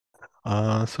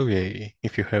So yeah,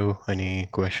 if you have any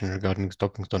question regarding these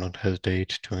topics, do not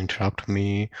hesitate to interrupt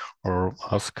me or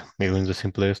ask even the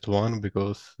simplest one,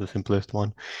 because the simplest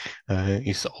one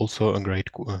is also a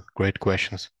great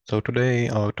questions. So today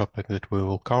our topic that we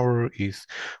will cover is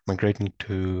migrating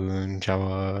to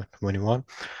Java 21.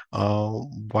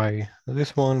 Why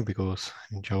this one? Because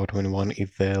Java 21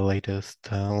 is the latest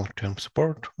long-term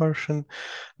support version,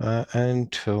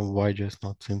 and why just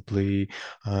not simply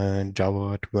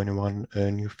Java 21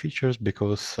 new features?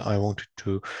 Because I wanted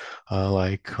to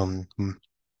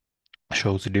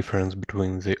show the difference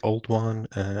between the old one,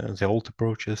 the old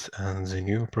approaches and the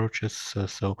new approaches.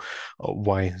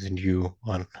 Why the new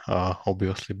one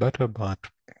obviously better, but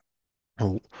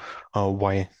uh,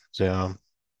 why they are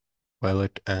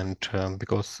valid, and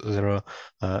because there are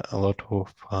a lot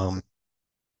of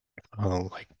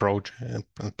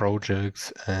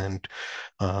projects and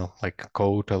like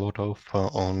code a lot of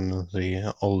on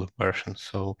the old version.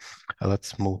 So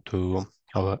let's move to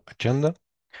our agenda.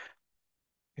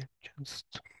 Yeah,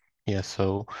 just yeah,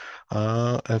 so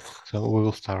we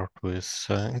will start with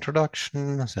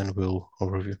introduction, then we'll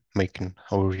make an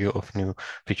overview of new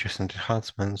features and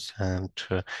enhancements, and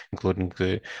including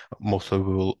the mostly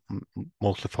we will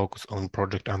mostly focus on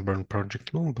Project Amber and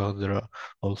Project Loom, but there are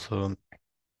also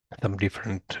some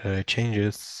different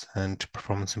changes and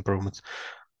performance improvements.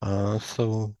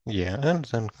 So yeah, and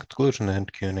then conclusion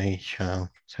and Q&A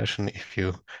session if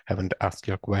you haven't asked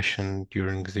your question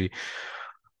during the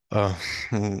uh,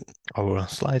 our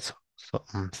slides, so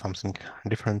something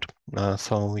different.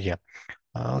 So yeah,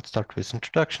 let's start with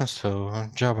introduction. So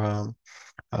Java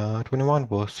 21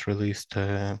 was released,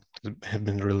 had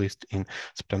been released in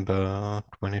September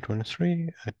 2023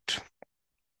 at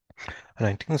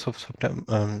 19th of September,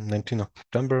 19th of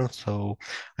September. So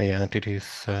yeah, and it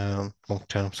is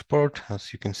long-term support.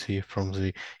 As you can see from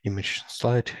the image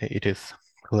slide, it is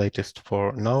latest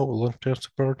for now long-term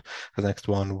support. The next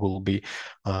one will be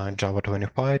Java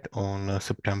 25 on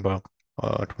September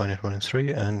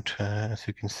 2023, and as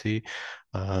you can see,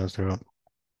 there are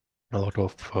a lot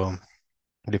of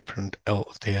different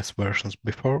LTS versions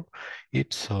before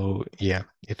it. So yeah,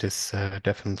 it is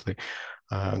definitely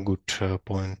a good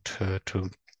point to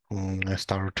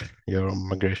start your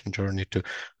migration journey to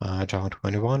Java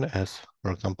 21, as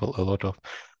for example, a lot of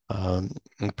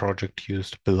project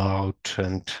used Belout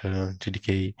and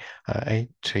TDK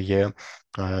 8. Yeah,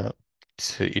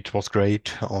 it was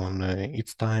great on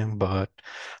its time, but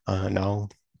now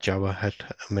Java had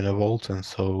many evolved, and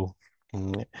so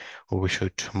mm, we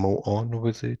should move on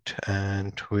with it,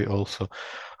 and we also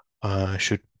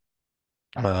should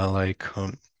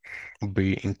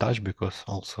be in touch, because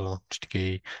also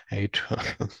GTK 8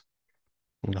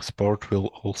 support will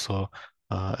also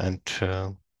and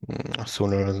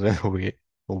sooner than we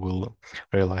will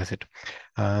realize it.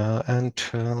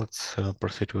 Let's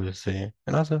proceed with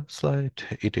another slide.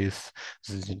 It is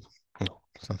no,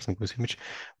 something with image.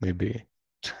 Maybe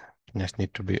it just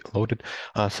need to be loaded.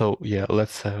 So yeah,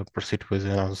 let's proceed with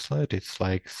another slide. It's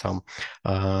like some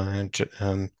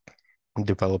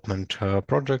development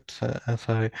projects, as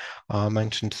I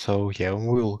mentioned. So yeah,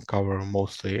 we'll cover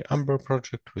mostly Amber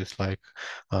project with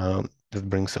that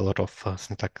brings a lot of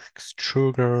syntactic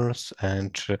triggers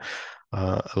and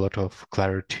a lot of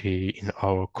clarity in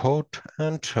our code,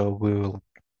 and we will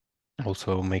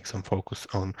also make some focus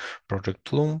on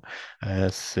Project Loom,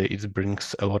 as it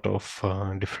brings a lot of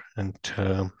different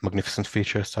magnificent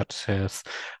features, such as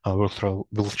virtual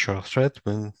thread,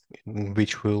 in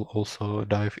which we'll also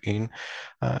dive in.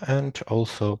 And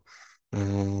also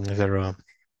there are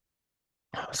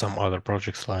some other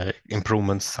projects like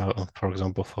improvements, for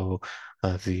example, for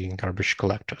the garbage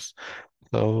collectors.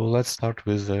 So let's start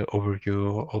with the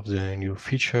overview of the new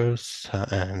features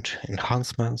and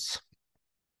enhancements.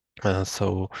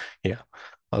 So yeah,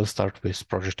 I'll start with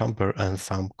Project Amber and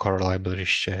some core library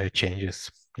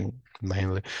changes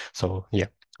mainly. So yeah,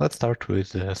 let's start with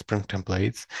Spring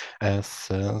templates, as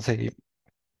they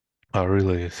are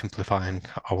really simplifying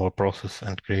our process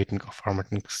and creating of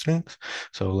formatting strings.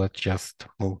 So let's just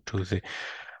move to the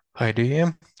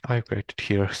IDE. I created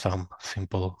here some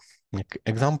simple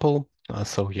example.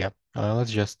 So yeah,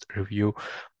 let's just review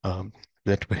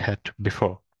that we had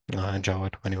before Java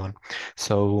 21.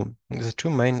 So the two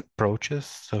main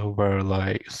approaches were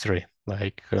like three,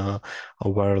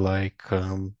 were like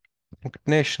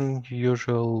combination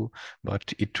usual,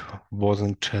 but it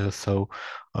wasn't so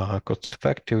cost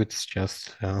effective. It's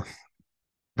just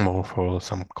more for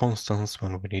some constants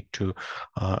when we need to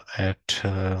add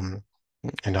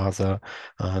another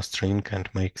string and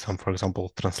make some, for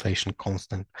example, translation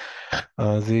constant.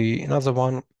 The another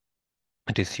one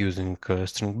it is using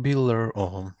string builder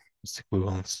or its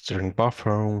equivalent string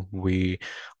buffer. We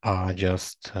are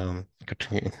just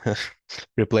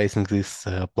replacing these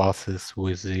pluses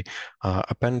with the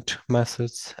append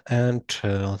methods. And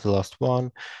the last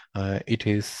one, it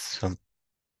is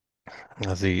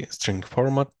the string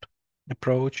format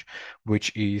approach,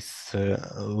 which is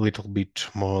a little bit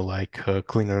more like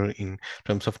cleaner in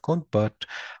terms of code. But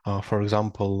for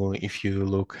example, if you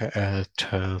look at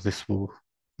this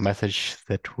message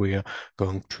that we are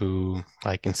going to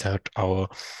like insert our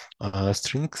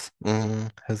strings,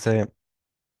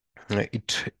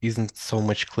 it isn't so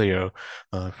much clear.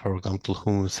 For example,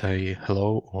 who say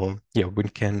hello, or yeah, we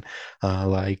can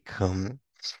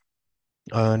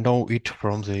know it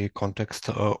from the context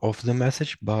of the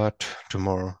message, but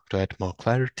to add more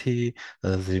clarity,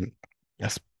 the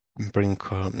Spring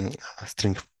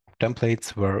string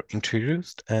templates were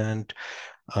introduced, and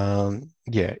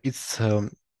yeah, it's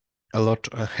a lot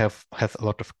has a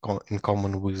lot of in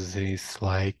common with this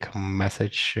like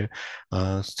message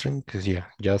string, because yeah,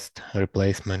 just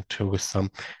replacement with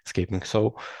some escaping.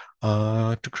 So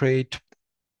to create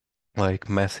like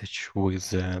message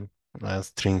with a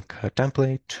string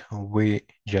template, we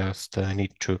just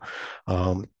need to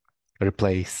um,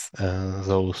 replace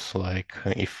those, like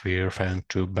if we're referring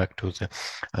to back to the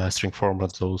string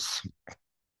format, those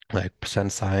like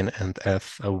 %sign and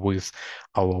f with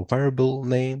our variable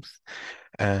names,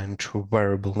 and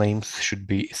variable names should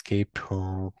be escaped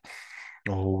or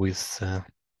with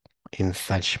in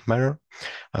such manner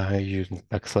using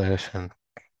backslash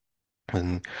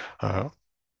and uh,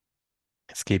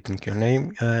 escaping your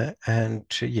name, and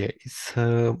yeah, it's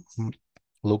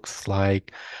looks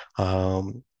like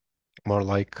um, more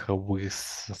like with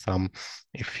some,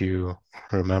 if you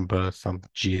remember, some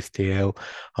GSTL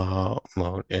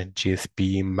or a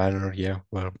GSP manner, yeah,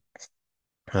 where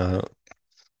uh,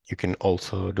 you can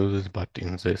also do this, but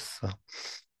in this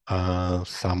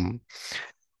some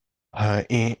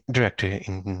directly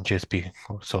in JSP.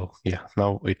 So yeah,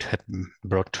 now it had been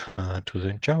brought to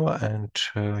the Java, and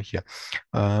yeah,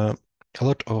 a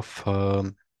lot of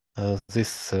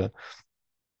this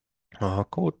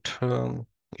code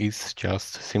is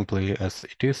just simply as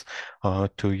it is.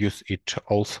 To use it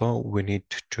also, we need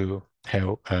to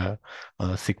have a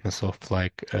sequence of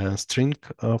like a string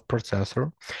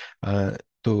processor.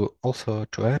 To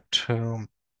add,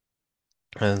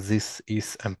 this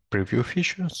is a preview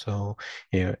feature, so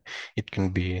yeah, it can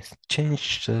be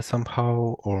changed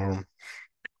somehow, or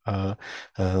uh,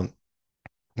 um,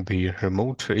 be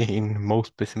removed in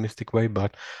most pessimistic way,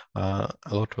 but a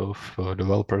lot of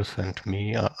developers and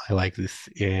me, I like this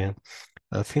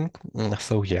thing.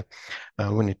 So yeah,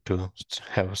 we need to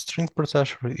have a string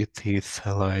processor. It is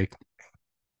like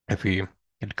if we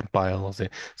compile the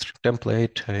string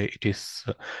template, it is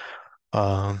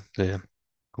the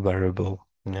variable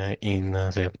in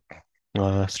the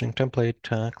string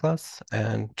template class,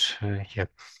 and yeah,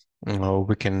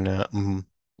 we can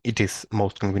it is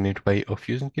most convenient way of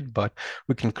using it, but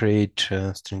we can create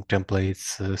string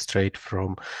templates straight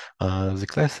from the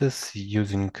classes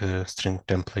using string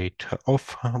template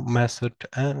of method,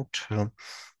 and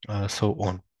so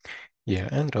on. Yeah,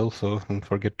 and also don't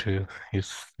forget to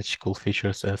use such cool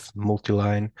features as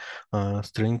multi-line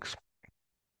strings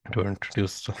to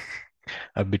introduce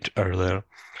a bit earlier.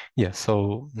 Yeah,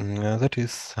 so that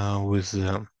is with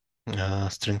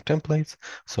string templates.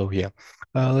 So yeah,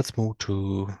 let's move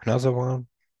to another one.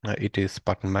 It is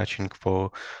pattern matching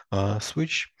for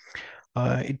switch.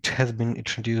 It has been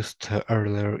introduced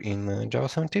earlier in Java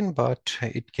 17, but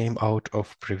it came out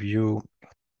of preview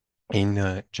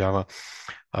in Java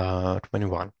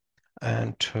 21.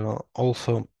 And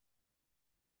also,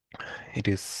 it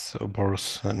is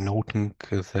worth noting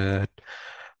that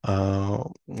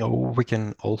we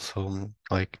can also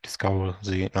like discover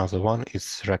the another one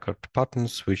is record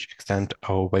patterns, which extend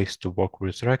our ways to work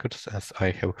with records, as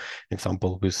I have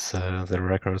example with the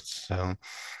records,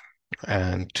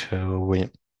 and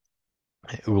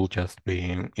it will just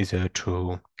be easier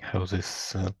to have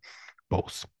this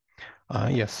both.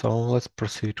 Yeah, so let's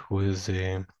proceed with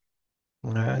the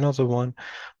another one.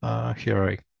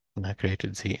 Here I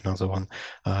created the another one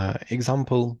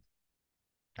example.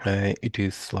 It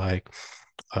is like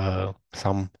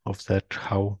some of that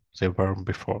how they were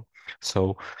before.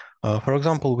 So, for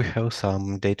example, we have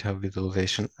some data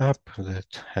visualization app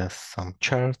that has some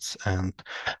charts, and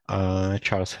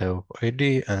charts have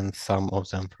ID, and some of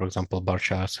them, for example, bar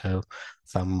charts have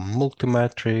some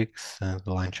multi-matrix, and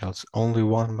the line charts only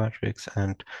one matrix,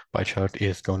 and pie chart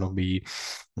is going to be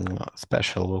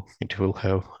special. It will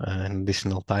have an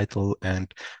additional title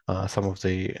and some of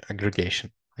the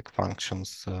aggregation. like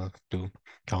functions to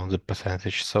count the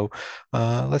percentage. So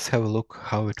let's have a look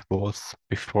how it was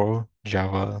before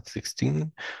Java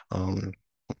 16.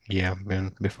 Yeah,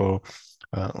 before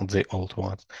the old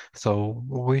ones. So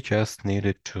we just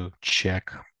needed to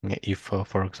check if,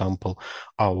 for example,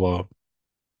 our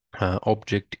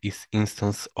object is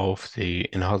instance of the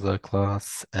another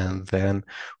class, and then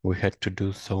we had to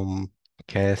do some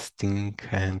casting,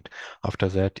 and after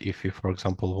that, if you, for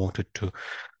example, wanted to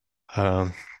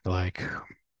um, like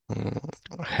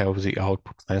have the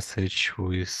output message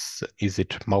with is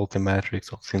it multi-matrix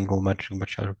or single matrix,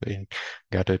 but we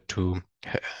got it to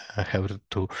have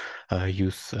to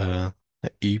use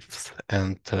ifs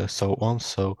and so on.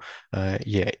 So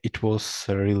yeah, it was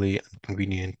really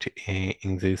inconvenient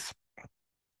in this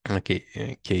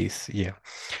case, yeah.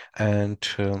 And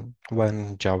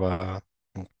when Java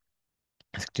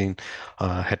 16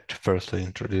 had firstly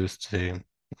introduced the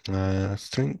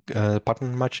string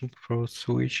pattern matching for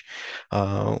switch,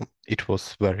 it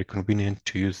was very convenient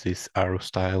to use this arrow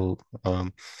style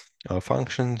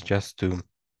function just to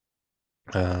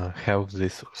have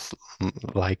this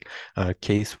like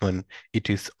case when it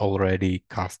is already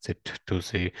casted to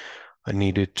the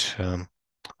needed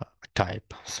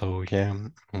type. So yeah,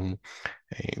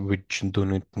 we do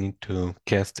not need to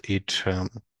cast it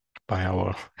by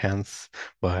our hands,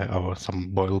 by our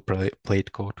some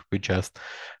boilerplate code. We just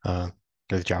the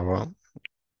Java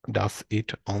does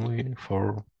it only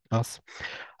for us.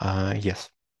 Yes,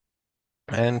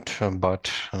 and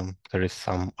but there is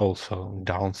some also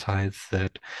downsides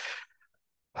that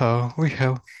we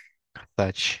have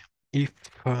such if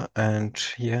and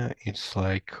yeah, it's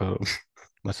like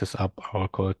messes up our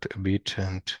code a bit,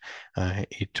 and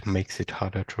it makes it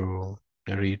harder to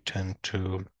read and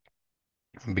to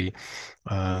be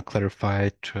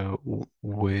clarified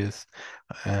with.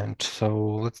 And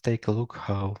so let's take a look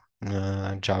how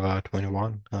Java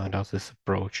 21 does this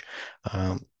approach.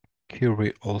 Here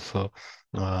we also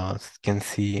can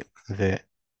see a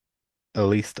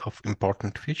list of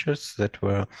important features that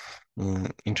were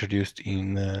introduced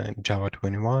in Java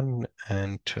 21,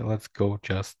 and let's go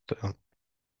just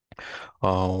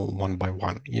one by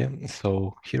one. Yeah,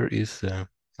 so here is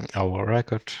our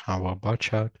record, our bar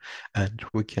chart, and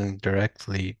we can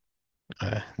directly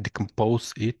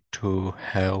decompose it to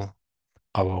have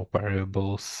our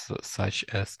variables such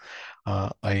as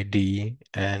ID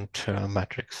and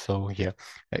matrix. So yeah,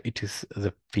 it is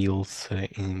the fields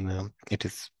it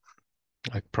is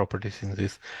like properties in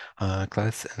this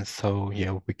class, and so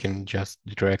yeah, we can just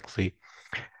directly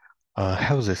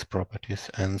have these properties,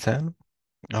 and then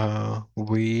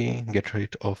we get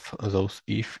rid of those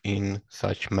if in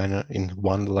such manner, in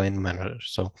one line manner.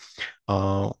 So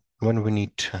when we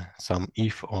need some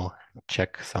if or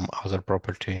check some other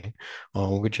property,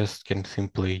 we just can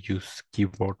simply use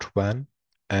keyword when,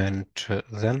 and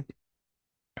then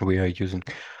we are using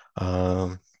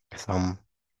some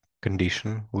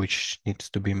condition which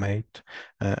needs to be made,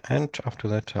 and after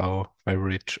that our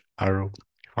favorite arrow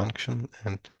function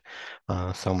and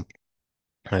some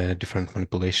different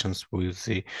manipulations with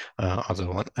the other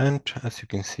one. And as you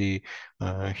can see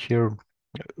here,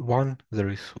 there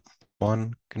is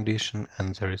one condition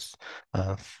and there is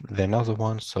the another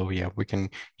one. So yeah, we can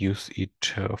use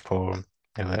it for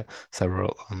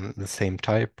several the same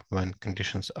type when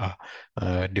conditions are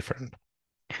different.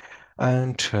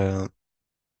 And the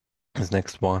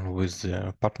next one with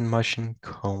pattern matching,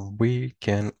 we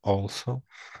can also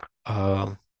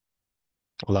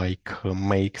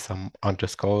make some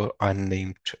underscore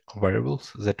unnamed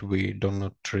variables that we do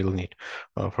not really need.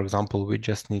 For example, we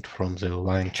just need from the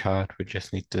line chart, we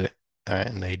just need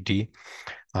an ID,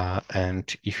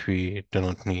 and if we do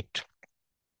not need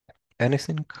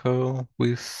anything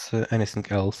with anything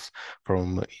else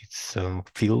from its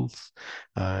fields,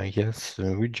 yes,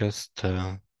 we just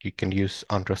you can use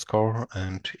underscore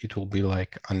and it will be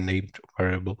like unnamed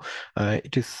variable.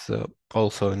 It is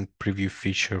also a preview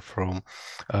feature from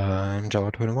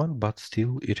Java 21, but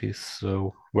still it is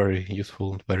very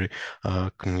useful and very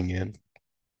convenient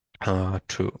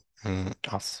to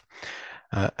us.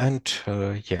 And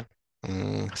yeah,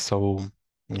 so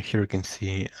here you can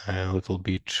see a little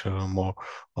bit more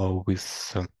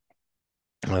with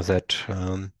that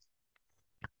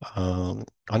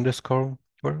underscore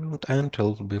variable, and a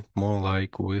little bit more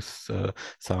like with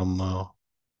some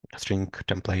string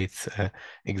templates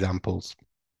examples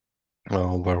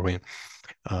where we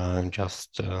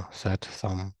just set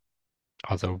some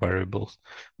other variables.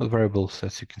 The variables,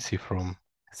 as you can see from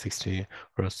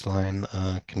 61st line,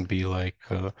 can be like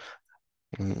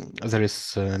there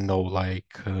is no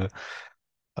like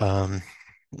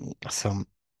some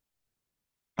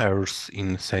errors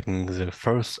in setting the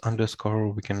first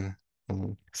underscore. We can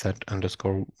set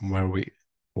underscore where we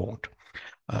want.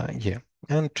 Yeah,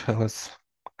 and let's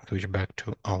switch back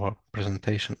to our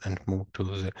presentation and move to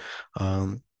the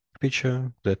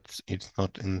feature that it's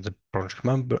not in the project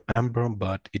member,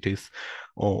 but it is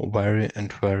a very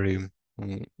and very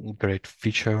great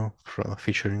feature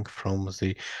featuring from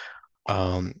the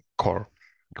core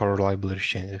library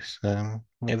changes.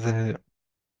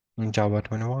 In Java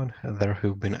 21, there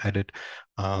have been added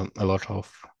a lot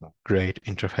of great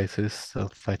interfaces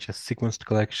such as sequence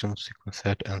collection, sequence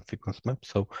set, and sequence map.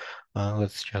 So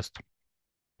let's just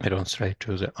head on straight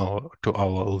to our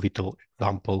little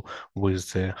example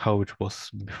with how it was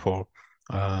before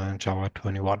Java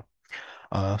 21.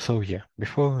 So yeah,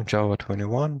 before Java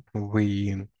 21,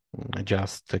 we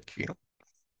just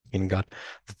got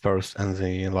the first and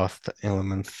the last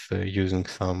elements using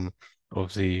some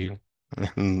of the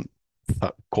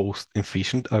cost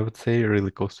efficient, I would say,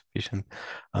 really cost efficient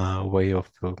way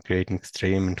of creating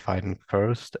stream and finding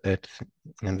first. And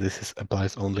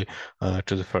applies only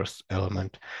to the first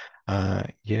element.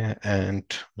 Yeah, and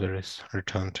there is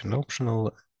return to an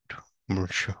optional,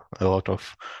 which a lot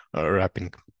of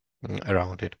wrapping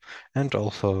around it. And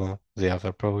also the other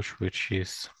approach, which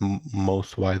is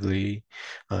most widely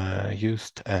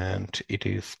used, and it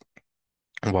is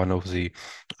one of the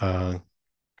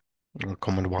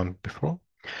common one before.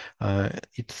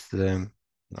 It's the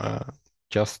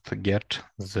just get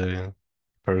the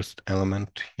first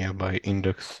element here by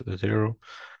index 0,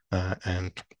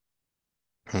 and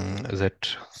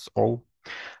that's all.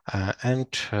 And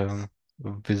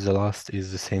with the last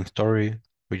is the same story.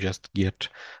 We just get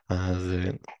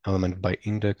the element by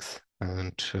index,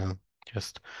 and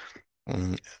just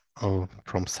from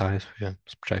size we're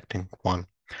subtracting 1.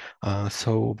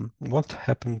 So what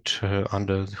happened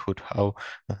under the hood? How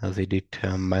they did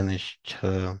manage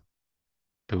to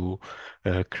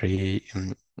create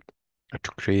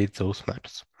those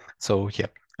methods? So yeah,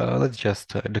 let's just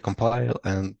decompile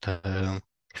and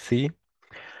see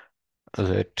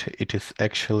that it is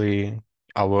actually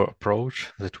our approach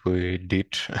that we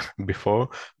did before,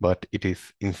 but it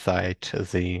is inside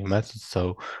the method.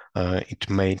 So it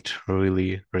made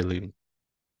really, really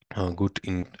good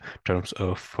in terms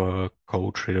of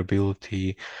code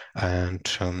readability and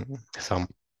some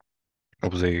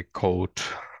of the code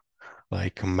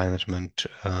like management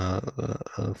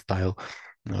style.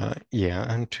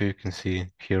 Yeah, and you can see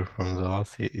here from the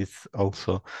last, it's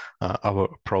also our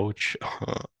approach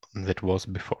that was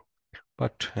before.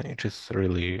 But it is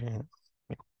really,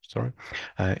 sorry,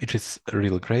 it is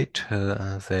really great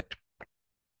that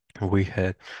we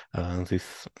had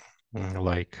this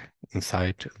like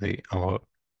inside our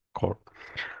core.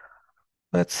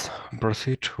 Let's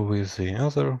proceed with the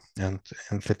other, and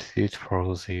that's it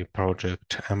for the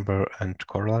project Ember and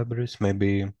core libraries.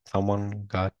 Maybe someone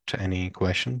got any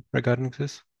question regarding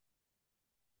this?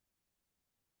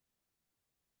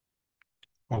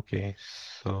 Okay,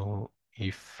 so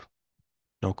if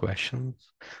no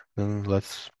questions, then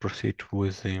let's proceed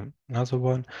with the other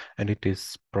one, and it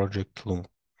is Project Loom.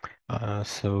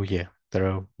 So yeah,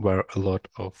 there were a lot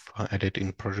of edit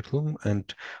in Project Loom,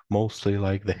 and mostly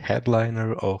like the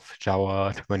headliner of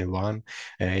Java 21,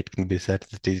 it can be said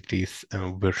that it is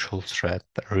a virtual thread,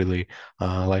 really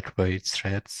lightweight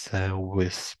threads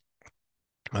with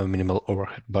minimal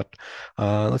overhead. But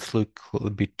let's look a little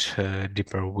bit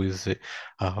deeper with the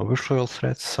virtual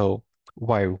threads. So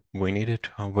why we needed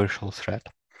a virtual thread?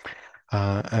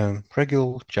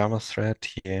 Regular Java thread,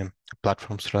 yeah,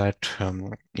 platform thread,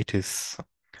 it is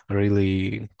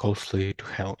really costly to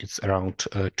have. It's around 2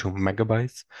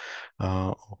 megabytes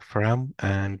of RAM,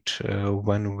 and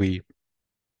when we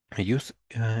use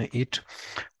it,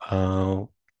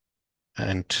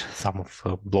 and some of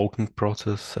blocking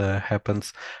process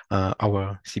happens,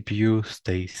 our CPU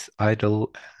stays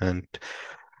idle, and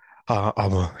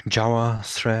our Java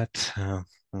thread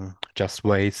just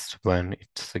waits when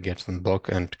it gets unblocked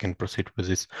and can proceed with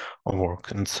its own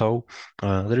work. And so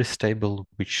there is table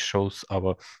which shows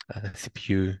our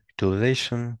CPU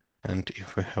utilization. And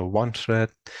if we have one thread,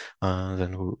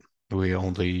 then we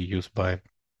only use by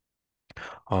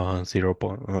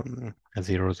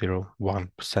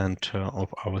 0.001%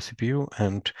 of our CPU,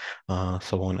 and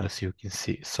so on, as you can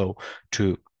see. So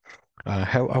to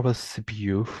have our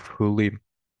CPU fully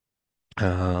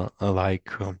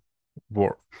like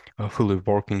work fully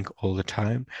working all the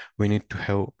time, we need to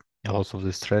have a lot of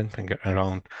the strength and get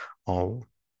around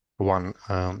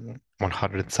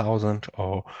 100,000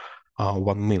 or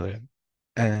 1 million.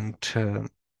 And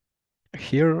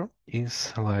here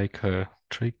is like a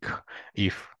trick.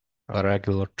 If a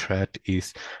regular thread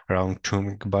is around 2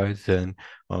 megabytes, then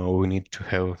we need to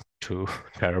have 2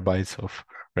 terabytes of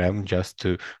RAM just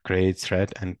to create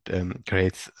thread and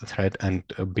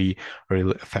be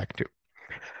really effective.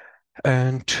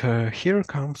 And here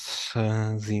comes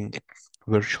the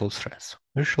virtual threads.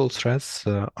 Virtual threads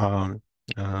are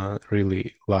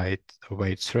really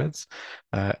lightweight threads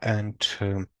and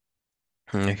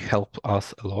help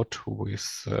us a lot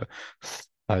with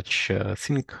such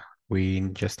thing. We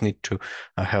just need to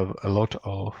have a lot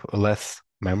of less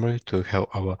memory to have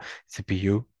our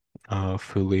CPU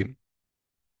fully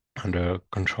under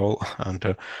control,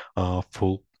 under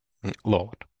full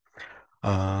load.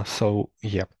 So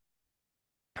yeah,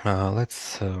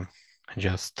 let's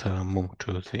just move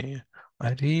to the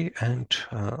IDE and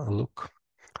look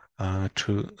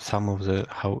to some of the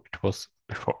how it was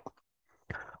before.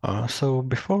 So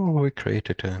before we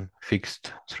created a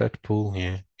fixed thread pool,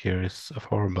 yeah, here is a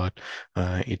 4, but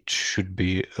it should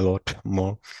be a lot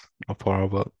more for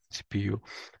our CPU.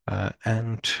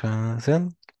 And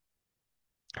then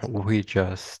we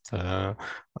just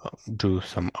do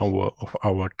some of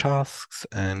our tasks,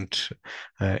 and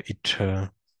it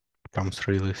becomes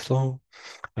really slow.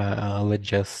 Let's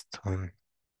just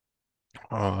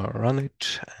run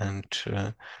it and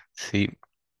see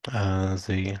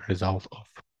the result of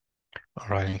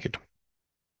running it.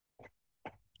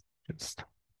 Just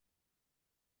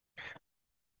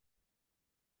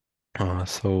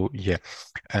so yeah,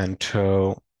 and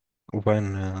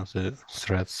when the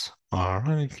threads are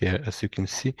running, yeah, as you can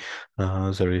see,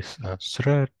 there is a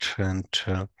thread, and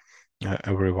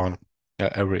everyone,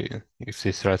 every you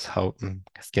see threads how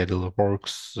schedule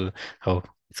works, how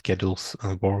schedules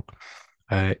work.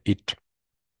 It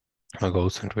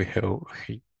goes and we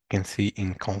can see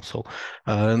in console.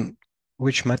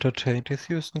 Which method it is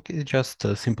using is just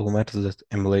a simple method that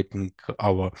emulating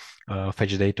our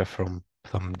fetch data from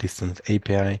some distant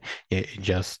API. It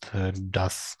just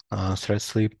does thread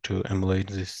sleep to emulate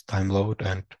this time load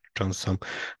and return some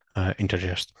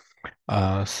integers.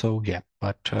 So yeah,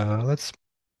 but let's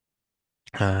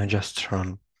just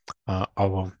run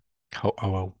our how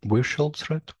our virtual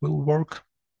thread will work.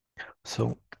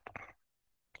 So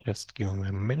just give me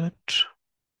a minute.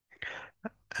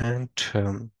 And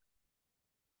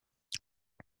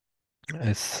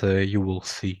as you will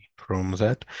see from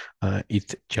that,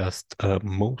 it just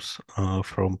moves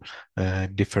from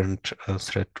different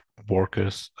thread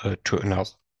workers to another.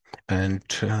 And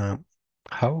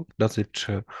how does it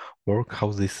work?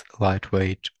 How this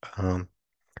lightweight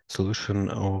solution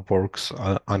works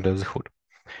under the hood?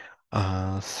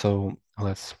 So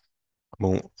let's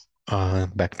move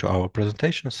back to our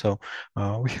presentation. So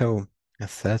we have a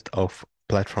set of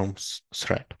platforms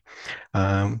thread.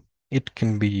 It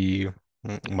can be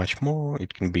much more,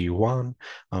 it can be one,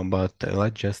 but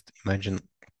let's just imagine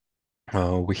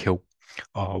we have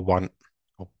one.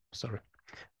 Oh, sorry.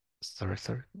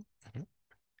 Mhm.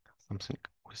 Something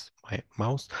with my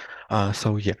mouse.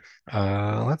 So yeah,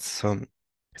 let's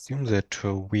assume that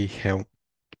we have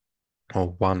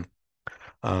one,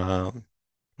 uh,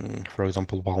 for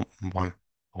example, one.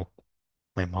 Oh,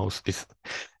 my mouse is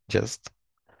just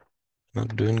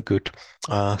not doing good.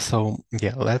 So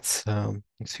yeah, let's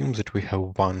assume that we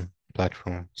have one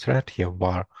platform thread here,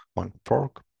 var one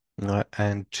fork.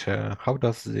 And how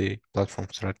does the platform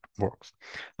thread works?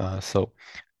 So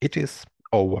it is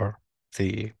over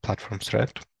the platform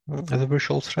thread as a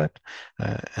virtual thread,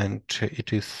 and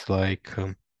it is like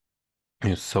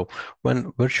yes, so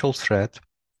when virtual thread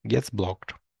gets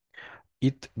blocked,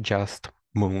 it just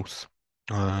moves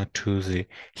to the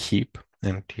heap,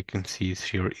 and you can see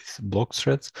here is block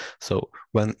threads. So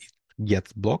when it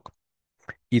gets blocked,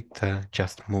 it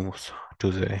just moves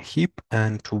to the heap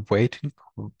and to waiting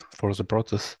for the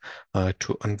process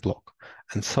to unblock.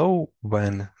 And so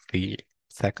when the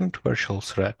second virtual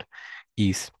thread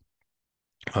is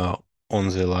uh, on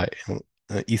the line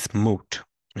is moved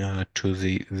to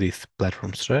this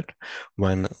platform thread,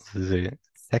 when the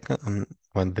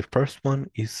when the first one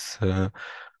is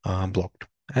blocked.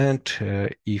 And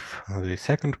if the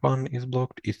second one is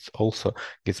blocked, it also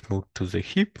gets moved to the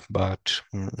heap, but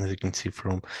as you can see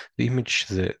from the image,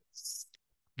 the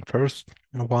first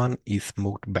one is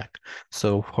moved back.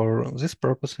 So for these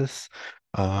purposes,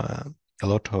 a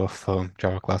lot of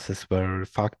Java classes were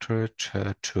refactored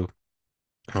to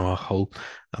whole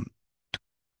um,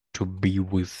 to be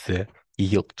with the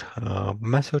yield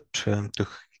method to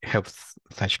have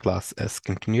such class as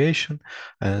continuation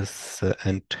as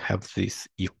and have this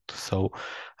yield. So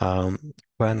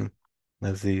when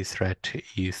the thread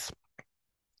is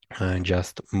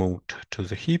just moved to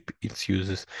the heap, it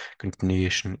uses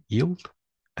continuation yield,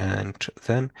 and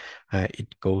then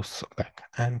it goes back.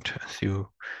 And as you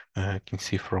can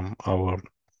see from our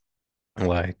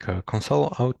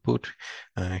console output,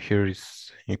 here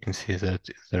is you can see that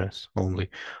there's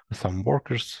only some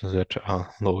workers that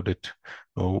are loaded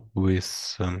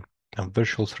with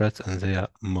virtual threads, and they are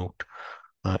mode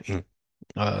in.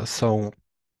 So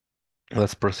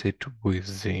let's proceed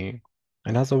with the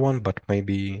another one, but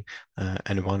maybe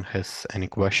anyone has any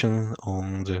question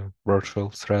on the virtual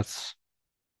threads.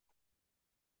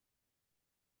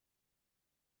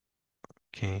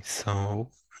 Okay, so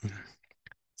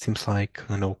seems like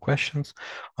no questions.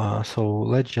 So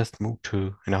let's just move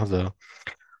to another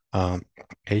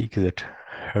ache that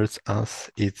hurts us.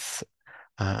 It's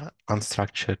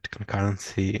unstructured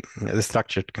concurrency, the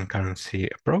structured concurrency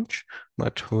approach,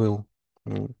 but we'll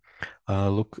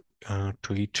look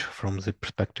to it from the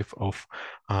perspective of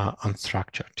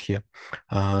unstructured here.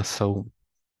 So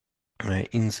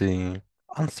in the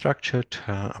unstructured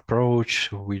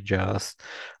approach, we just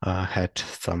had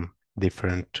some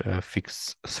different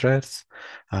fixed threads,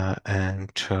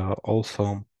 and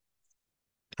also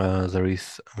there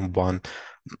is one.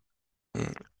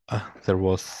 There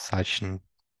was such an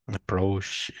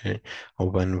approach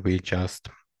when we just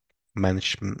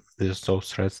manage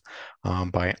those threads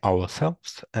by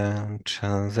ourselves, and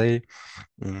they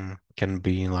can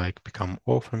be become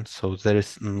orphans. So there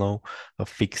is no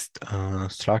fixed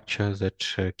structure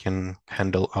that can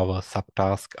handle our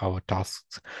subtask, our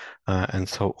tasks, and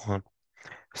so on.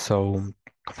 So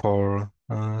for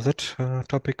that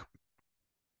topic,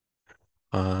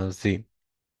 the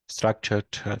structured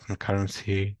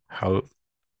concurrency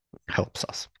helps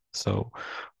us. So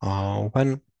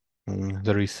when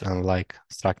there is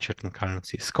structured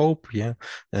concurrency scope, yeah,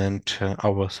 and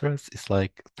our threads is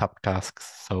like subtasks.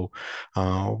 So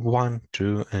one,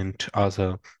 two, and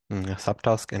other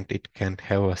subtask, and it can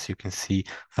have, as you can see,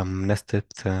 some nested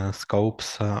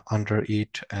scopes under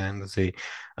it, and the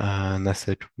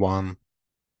nested one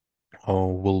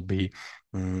will be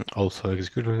also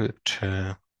executed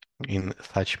in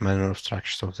such manner of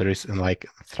structure. So there is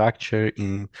structure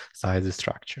inside the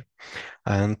structure.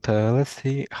 And let's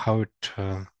see how it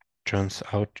turns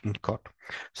out in code.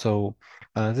 So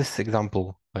this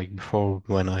example, like before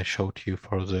when I showed you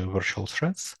for the virtual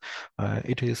threads,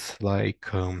 it is the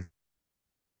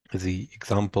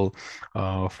example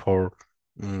for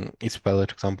it's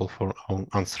valid example for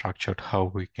unstructured,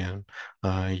 how we can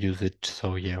use it.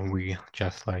 So yeah, we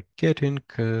just getting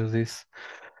this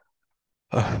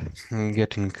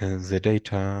getting the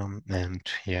data, and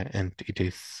yeah, and it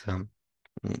is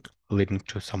leading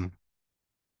to some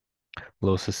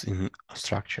losses in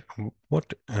structure.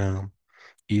 What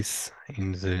is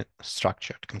in the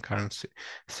structured concurrency?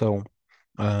 So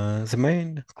the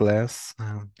main class,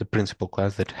 the principal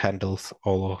class that handles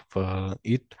all of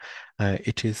it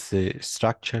is the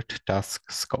structured task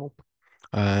scope.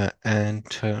 And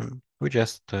we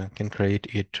just can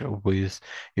create it with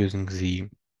using the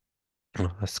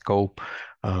scope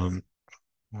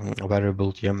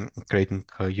variable, yeah, creating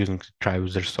using the try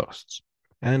user sources.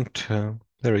 And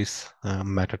there is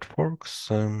method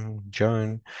forks,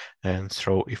 join, and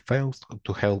throw if fails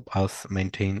to help us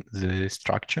maintain the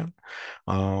structure.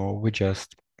 We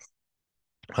just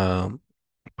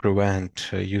prevent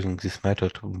using this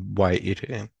method. Why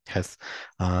it has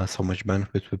so much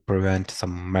benefit? We prevent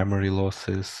some memory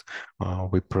losses.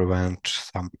 We prevent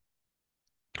some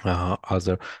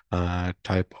other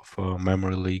type of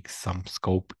memory leaks, some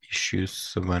scope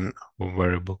issues when a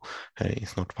variable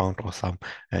is not found, or some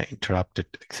interrupted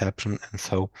exception. And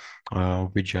so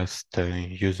we just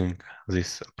using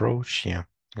this approach, yeah.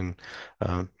 And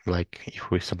if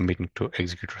we're submitting to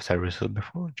executor services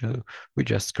before, we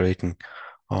just creating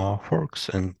forks,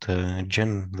 and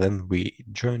then we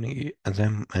join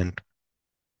them and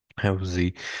have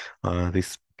the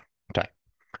this type.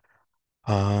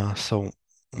 So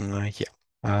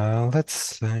yeah,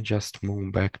 let's just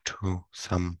move back to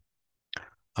some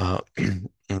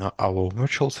our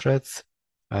virtual threads,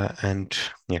 and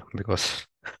yeah, because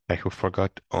I have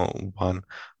forgot one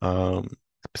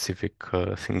specific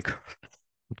thing.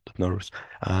 Notice.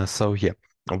 So yeah,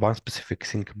 one specific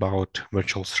thing about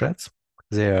virtual threads,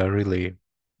 they are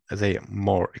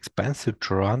more expensive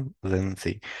to run than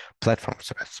the platform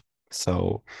threads.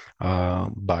 So,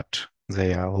 but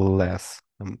they are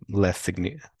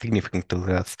significantly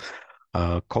less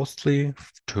costly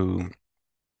to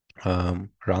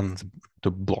run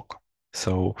to block.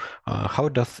 So, how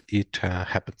does it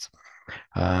happen?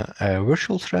 A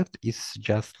virtual thread is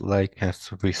just like,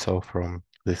 as we saw from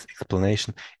this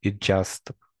explanation, it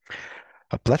just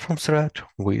a platform thread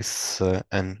with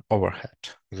an overhead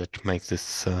that makes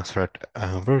this thread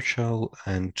virtual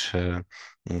and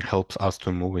helps us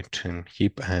to move it in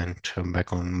heap and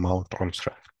back on mount on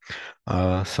thread.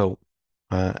 So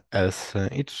as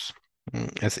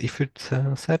if it's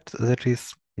said, that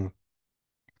is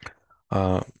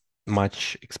uh,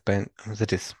 much expen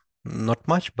that is not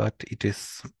much, but it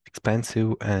is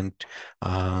expensive, and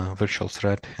virtual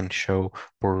thread can show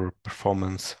poor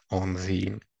performance on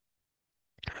the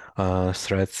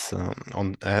threads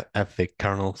at the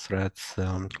kernel threads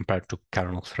compared to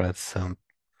kernel threads,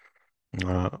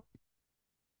 uh,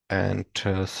 and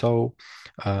so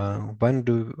when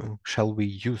shall we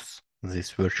use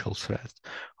these virtual threads?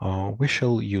 We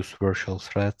shall use virtual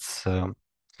threads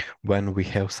when we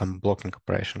have some blocking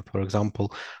operation. For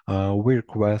example, we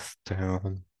request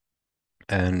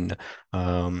and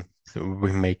so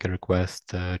we make a request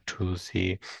to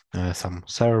the some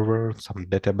server, some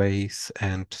database,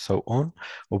 and so on,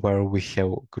 where we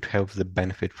could have the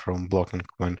benefit from blocking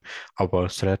when our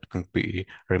thread can be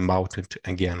remounted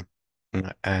again.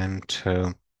 And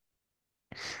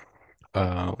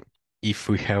uh, if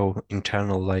we have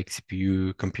internal like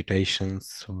CPU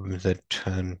computations that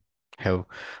have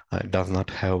does not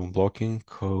have blocking,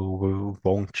 we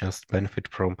won't just benefit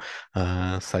from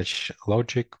such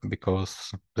logic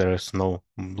because there is no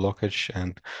blockage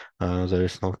and there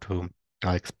is no to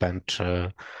expend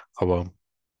our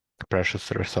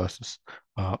precious resources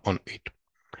on it.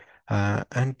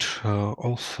 And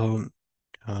also,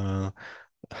 I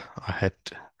had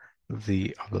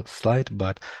the other slide,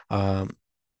 but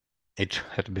it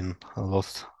had been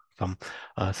lost some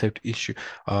saved issue,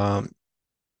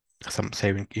 some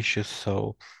saving issues.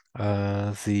 So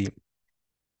the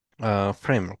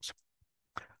frameworks.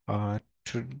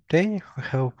 Today we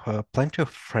have plenty of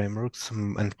frameworks,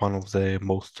 and one of the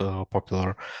most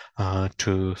popular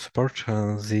to support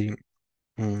the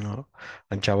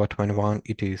Java 21,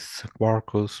 it is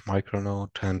Quarkus, Micronaut,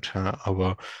 and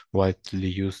our widely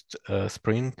used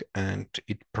Spring, and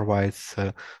it provides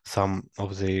some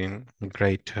of the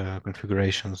great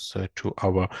configurations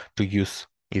to use.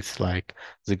 It's like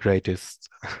the greatest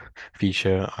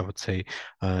feature, I would say.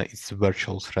 It's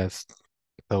virtual threads,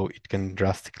 so it can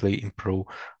drastically improve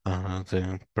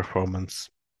the performance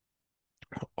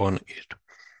on it.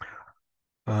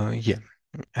 Yeah,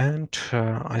 and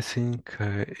I think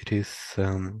it is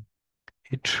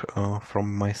it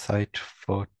from my side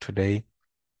for today.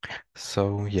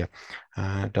 So yeah,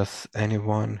 does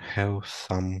anyone have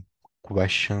some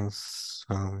questions?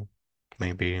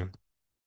 Maybe